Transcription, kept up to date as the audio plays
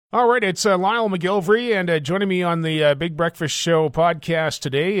All right, it's Lyle McGilvery, and joining me on the Big Breakfast Show podcast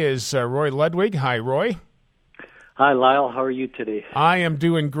today is Roy Ludwig. Hi, Roy. Hi, Lyle. How are you today? I am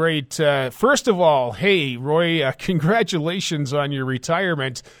doing great. First of all, hey, Roy, congratulations on your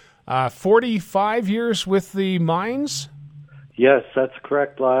retirement. 45 years with the mines? Yes, that's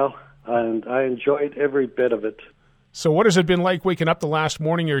correct, Lyle, and I enjoyed every bit of it. So what has it been like waking up the last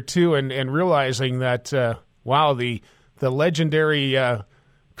morning or two and realizing that, wow, the legendary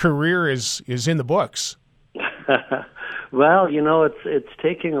career is in the books? Well, it's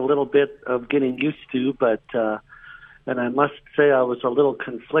taking a little bit of getting used to, but and I must say I was a little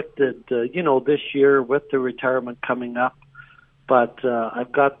conflicted, this year with the retirement coming up. But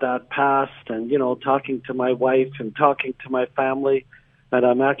I've got that past, and talking to my wife and talking to my family, and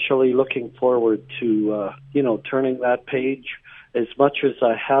I'm actually looking forward to turning that page. As much as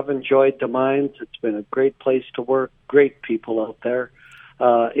I have enjoyed the mines, it's been a great place to work, great people out there.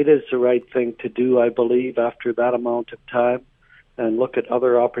 It is the right thing to do, I believe, after that amount of time, and look at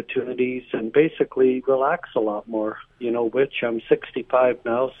other opportunities and basically relax a lot more, which I'm 65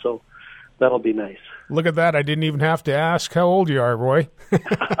 now, so that'll be nice. Look at that. I didn't even have to ask how old you are, Roy.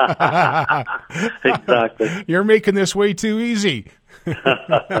 Exactly. You're making this way too easy.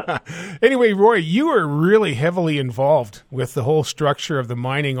 Anyway, Roy, you are really heavily involved with the whole structure of the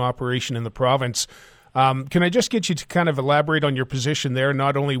mining operation in the province. Can I just get you to kind of elaborate on your position there,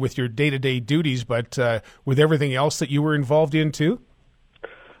 not only with your day-to-day duties, but with everything else that you were involved in too?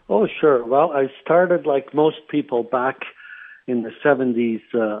 Oh, sure. Well, I started like most people back in the 70s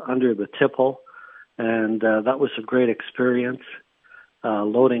under the tipple, and that was a great experience,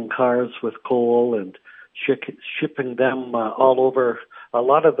 loading cars with coal and shipping them all over. A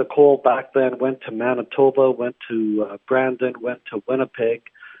lot of the coal back then went to Manitoba, went to Brandon, went to Winnipeg,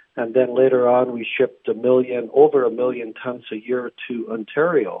 and then later on we shipped over a million tons a year to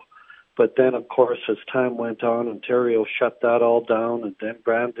Ontario. But then, of course, as time went on, Ontario shut that all down, and then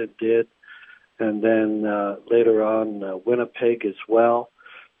Brandon did, and then later on Winnipeg as well.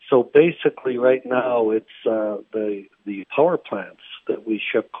 So basically right now it's the power plants that we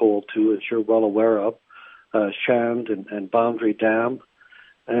ship coal to, as you're well aware of, Shand and Boundary Dam.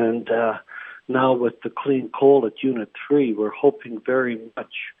 And now with the clean coal at Unit 3, we're hoping very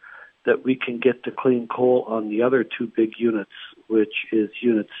much that we can get the clean coal on the other two big units, which is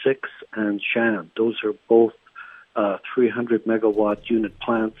Unit 6 and Shand. Those are both 300-megawatt unit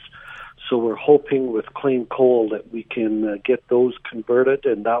plants. So we're hoping with clean coal that we can get those converted,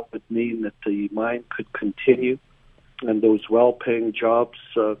 and that would mean that the mine could continue and those well-paying jobs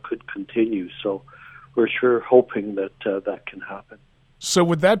could continue. So we're sure hoping that that can happen. So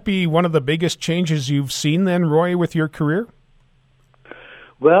would that be one of the biggest changes you've seen then, Roy, with your career?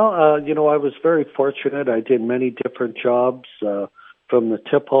 Well, I was very fortunate. I did many different jobs. From the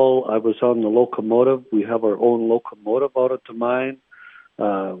tipple, I was on the locomotive. We have our own locomotive out at the mine,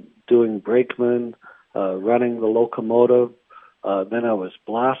 doing brakeman, running the locomotive. Then I was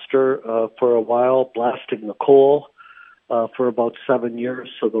blaster for a while, blasting the coal for about 7 years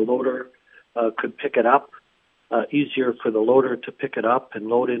so the loader could pick it up. Easier for the loader to pick it up and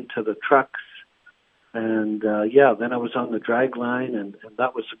load into the trucks. And then I was on the drag line, and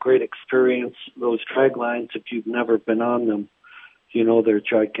that was a great experience. Those drag lines, if you've never been on them, they're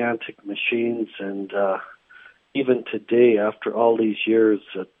gigantic machines. And even today, after all these years,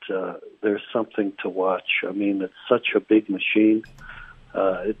 there's something to watch. I mean, it's such a big machine.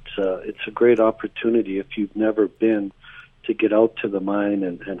 It's a great opportunity if you've never been to get out to the mine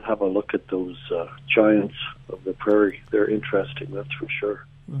and have a look at those giants of the prairie. They're interesting, that's for sure.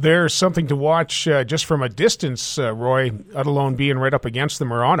 There's something to watch just from a distance, Roy, let alone being right up against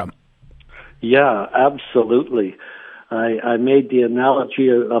them or on them. Yeah, absolutely. I made the analogy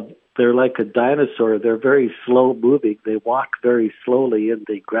of they're like a dinosaur. They're very slow moving. They walk very slowly and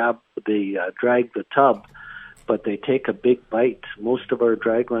they drag the tub, but they take a big bite. Most of our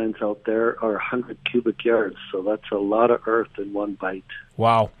drag lines out there are 100 cubic yards, so that's a lot of earth in one bite.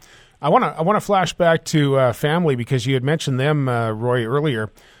 Wow. I want to flash back to family because you had mentioned them, Roy,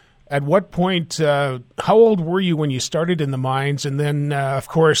 earlier. At what point, how old were you when you started in the mines? And then, of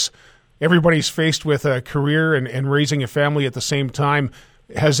course, everybody's faced with a career and raising a family at the same time.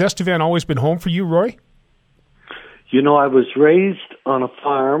 Has Estevan always been home for you, Roy? I was raised on a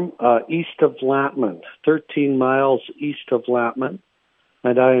farm east of Latman, 13 miles east of Latman.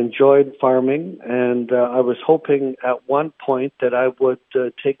 And I enjoyed farming, and I was hoping at one point that I would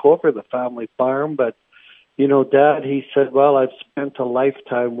take over the family farm. But, Dad, he said, well, I've spent a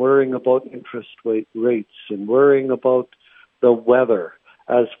lifetime worrying about interest rates and worrying about the weather,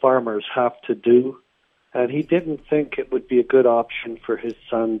 as farmers have to do. and he didn't think it would be a good option for his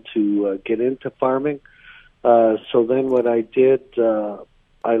son to get into farming. So then what I did,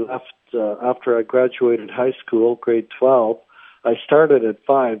 I left after I graduated high school, grade 12. I started at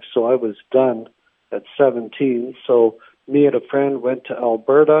 5, so I was done at 17. So me and a friend went to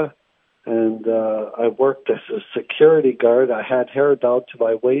Alberta, and I worked as a security guard. I had hair down to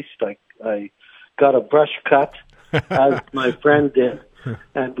my waist. I got a brush cut, as my friend did,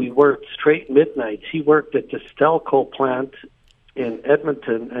 and we worked straight midnights. He worked at the Stelco plant in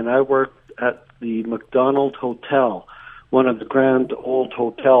Edmonton, and I worked at the McDonald Hotel, one of the grand old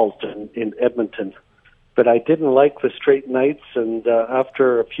hotels in Edmonton. But I didn't like the straight nights, and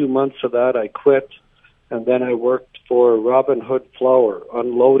after a few months of that, I quit, and then I worked for Robin Hood Flour,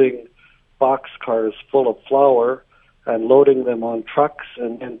 unloading boxcars full of flour and loading them on trucks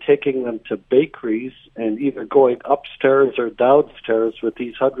and taking them to bakeries and either going upstairs or downstairs with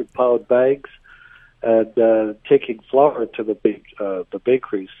these 100-pound bags and taking flour to the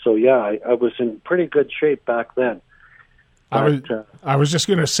bakeries. So, yeah, I was in pretty good shape back then. I was just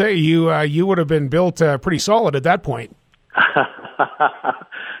going to say, you would have been built pretty solid at that point.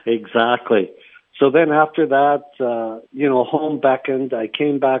 Exactly. So then after that, home beckoned. I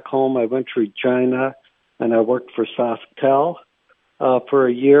came back home. I went to Regina, and I worked for SaskTel for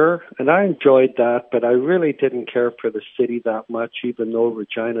a year, and I enjoyed that, but I really didn't care for the city that much, even though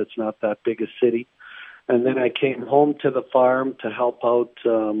Regina's not that big a city. And then I came home to the farm to help out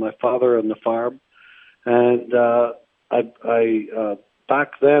my father on the farm, and I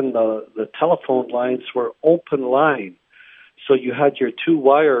back then the telephone lines were open line. So you had your two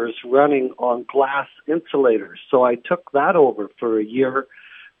wires running on glass insulators. So I took that over for a year,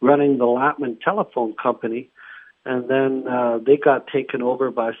 running the Latman Telephone Company, and then they got taken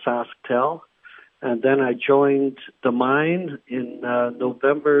over by SaskTel. And then I joined the mine in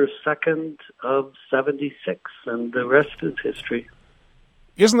November 2nd of 76, and the rest is history.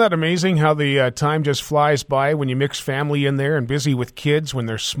 Isn't that amazing how the time just flies by when you mix family in there and busy with kids when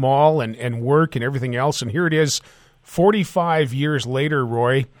they're small and work and everything else? And here it is, 45 years later,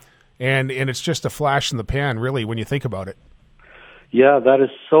 Roy, and it's just a flash in the pan, really, when you think about it. Yeah, that is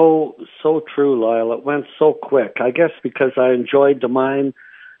so true, Lyle. It went so quick. I guess because I enjoyed the mine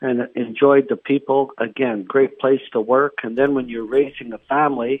and enjoyed the people. Again, great place to work. And then when you're raising a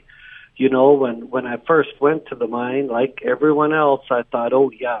family, when I first went to the mine, like everyone else, I thought,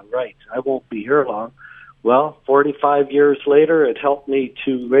 oh, yeah, right, I won't be here long. Well, 45 years later, it helped me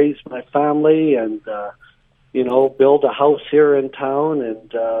to raise my family and build a house here in town,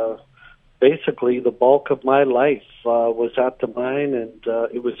 and basically the bulk of my life was at the mine,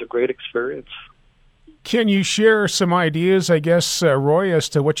 and it was a great experience. Can you share some ideas, I guess, Roy, as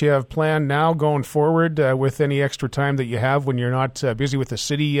to what you have planned now going forward with any extra time that you have when you're not busy with the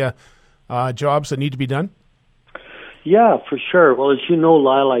city jobs that need to be done? Yeah, for sure. Well, as you know,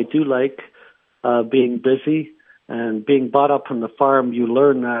 Lyle, I do like being busy. And being brought up on the farm, you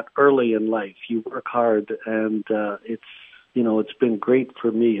learn that early in life. You work hard, and it's been great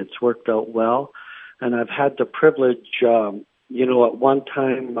for me. It's worked out well, and I've had the privilege, at one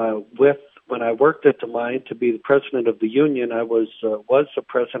time when I worked at the mine to be the president of the union. I was the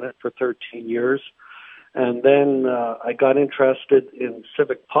president for 13 years, and then I got interested in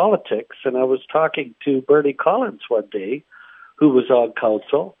civic politics, and I was talking to Bertie Collins one day, who was on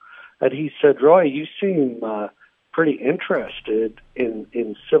council, and he said, "Roy, you seem pretty interested in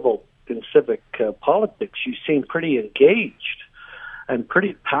civic politics. You seem pretty engaged and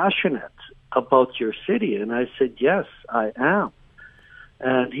pretty passionate about your city." And I said, "Yes, I am."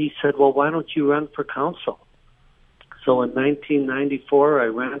 And he said, "Well, why don't you run for council?" So in 1994, I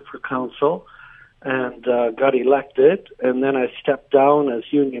ran for council and got elected. And then I stepped down as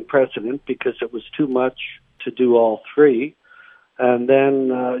union president because it was too much to do all three. And then,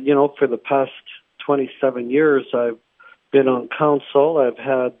 for the past 27 years, I've been on council. I've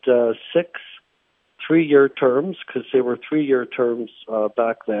had 6 3-year terms, because they were 3-year terms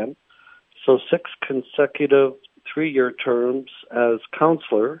back then. So 6 consecutive 3-year terms as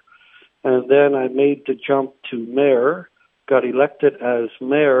councillor. And then I made the jump to mayor, got elected as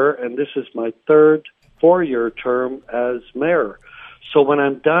mayor, and this is my 3rd 4-year term as mayor. So when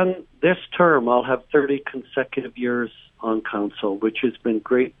I'm done this term, I'll have 30 consecutive years on council, which has been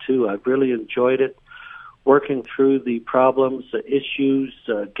great too. I've really enjoyed it, working through the problems, the issues,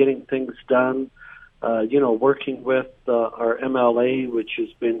 getting things done, working with our MLA, which has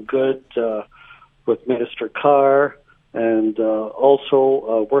been good, with Minister Carr, and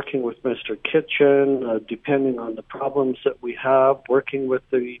also working with Mr. Kitchen, depending on the problems that we have, working with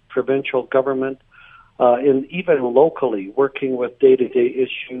the provincial government and even locally, working with day-to-day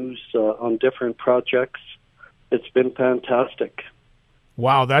issues on different projects. It's been fantastic.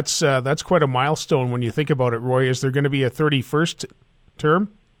 Wow, that's quite a milestone when you think about it, Roy. Is there going to be a 31st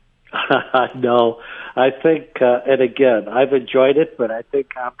term? No, I think, and again, I've enjoyed it, but I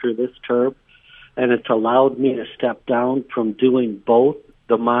think after this term, and it's allowed me to step down from doing both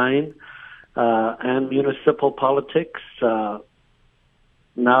the mine and municipal politics. Now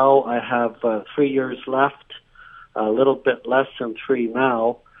I have 3 years left, a little bit less than 3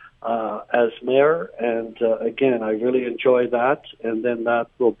 now, as mayor, and again, I really enjoy that, and then that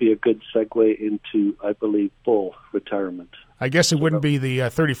will be a good segue into, I believe, full retirement. I guess it wouldn't be the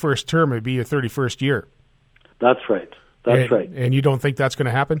 31st term, it'd be your 31st year. That's right. Right. And you don't think that's going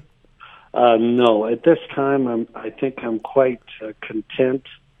to happen? No. At this time, I think I'm quite content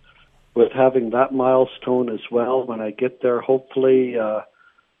with having that milestone as well. When I get there, hopefully,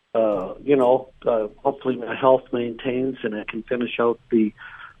 hopefully my health maintains and I can finish out the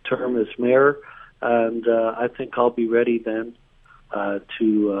term as mayor, and I think I'll be ready then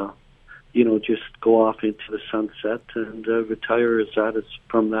to just go off into the sunset and retire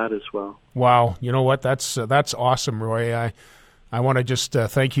from that as well. Wow, you know what? That's awesome, Roy. I want to just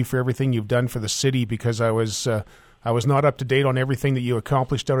thank you for everything you've done for the city, because I was not up to date on everything that you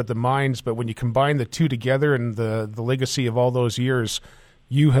accomplished out at the mines, but when you combine the two together and the legacy of all those years,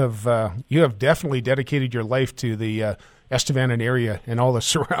 you have definitely dedicated your life to the Estevanet area and all the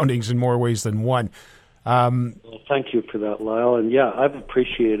surroundings in more ways than one. Well, thank you for that, Lyle. And yeah, I've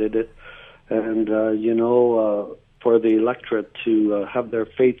appreciated it. And, for the electorate to have their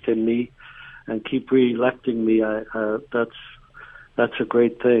faith in me and keep re-electing me, that's a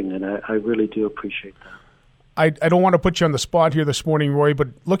great thing. And I really do appreciate that. I don't want to put you on the spot here this morning, Roy, but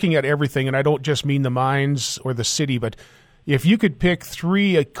looking at everything, and I don't just mean the mines or the city, but if you could pick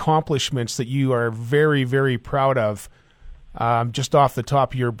 3 accomplishments that you are very, very proud of, just off the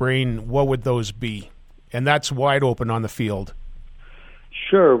top of your brain, what would those be? And that's wide open on the field.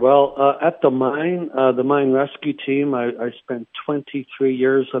 Sure. Well, at the mine rescue team, I spent 23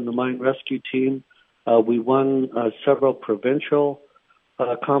 years on the mine rescue team. We won several provincial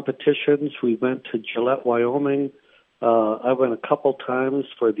competitions. We went to Gillette, Wyoming. I went a couple times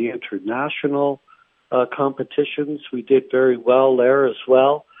for the international competitions. We did very well there as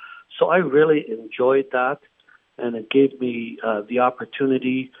well. So I really enjoyed that, and it gave me the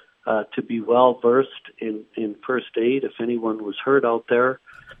opportunity to be well versed in first aid if anyone was hurt out there.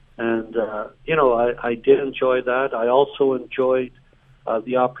 And, I did enjoy that. I also enjoyed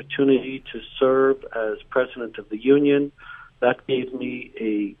the opportunity to serve as president of the union. That gave me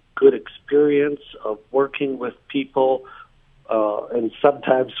a good experience of working with people and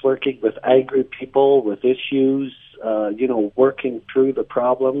sometimes working with angry people with issues, working through the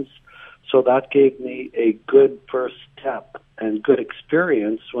problems. So that gave me a good first step and good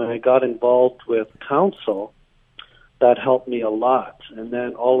experience. When I got involved with council, that helped me a lot. And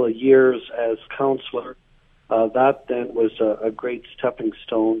then all the years as councillor, that then was a great stepping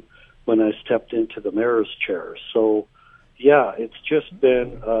stone when I stepped into the mayor's chair. So, yeah, it's just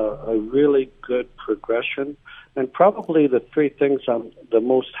been a really good progression. And probably the 3 things I'm the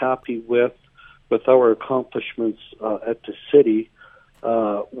most happy with our accomplishments at the city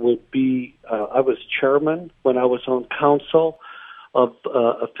would be I was chairman when I was on council of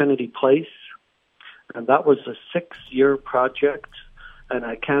Affinity Place, and that was a 6-year project, and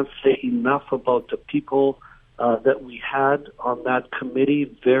I can't say enough about the people that we had on that committee.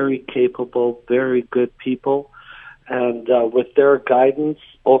 Very capable, very good people, and with their guidance,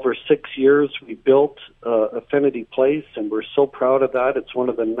 over 6 years we built Affinity Place, and we're so proud of that. It's one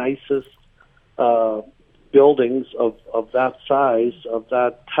of the nicest buildings of that size, of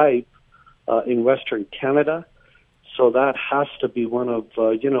that type, in Western Canada. So that has to be one of,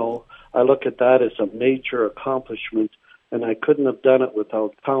 I look at that as a major accomplishment, and I couldn't have done it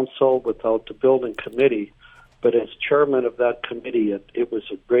without council, without the building committee. But as chairman of that committee, it was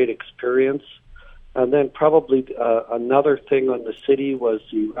a great experience. And then probably another thing on the city was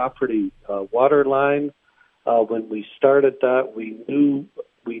the Rafferty water line. When we started that, we knew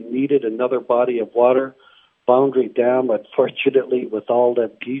we needed another body of water. Boundary Dam, unfortunately, with all them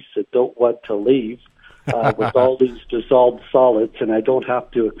geese that don't want to leave, with all these dissolved solids, and I don't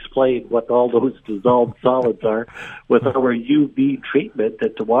have to explain what all those dissolved solids are. With our UV treatment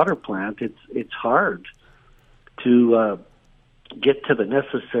at the water plant, it's hard to get to the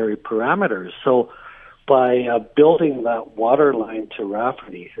necessary parameters. So by building that water line to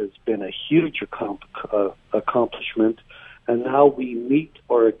Rafferty has been a huge accomplishment, and now we meet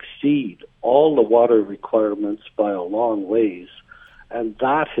or exceed all the water requirements by a long ways. And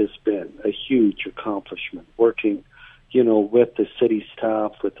that has been a huge accomplishment, working, with the city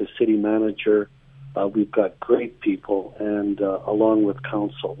staff, with the city manager. We've got great people, and along with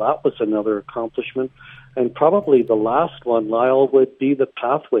council. That was another accomplishment. And probably the last one, Lyle, would be the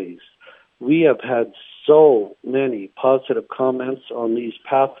pathways. We have had so many positive comments on these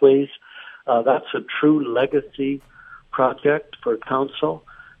pathways. That's a true legacy project for council,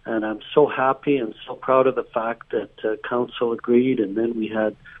 and I'm so happy and so proud of the fact that council agreed, and then we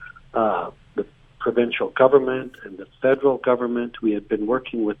had the provincial government and the federal government. We had been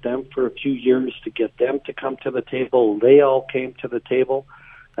working with them for a few years to get them to come to the table. They all came to the table,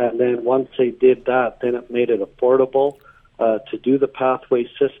 and then once they did that, then it made it affordable to do the pathway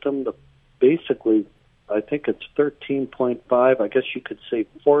system. Basically, I think it's 13.5, I guess you could say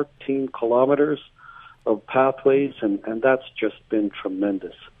 14 kilometers of pathways, and that's just been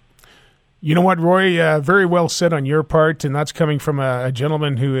tremendous. You know what, Roy? Very well said on your part, and that's coming from a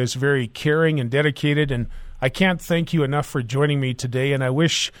gentleman who is very caring and dedicated, and I can't thank you enough for joining me today, and I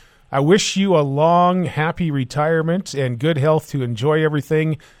wish you a long, happy retirement and good health to enjoy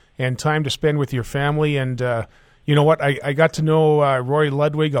everything and time to spend with your family. And you know what? I got to know Roy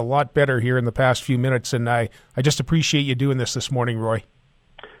Ludwig a lot better here in the past few minutes, and I just appreciate you doing this morning, Roy.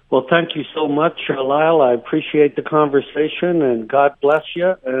 Well, thank you so much, Lyle. I appreciate the conversation, and God bless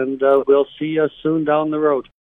you, and we'll see you soon down the road.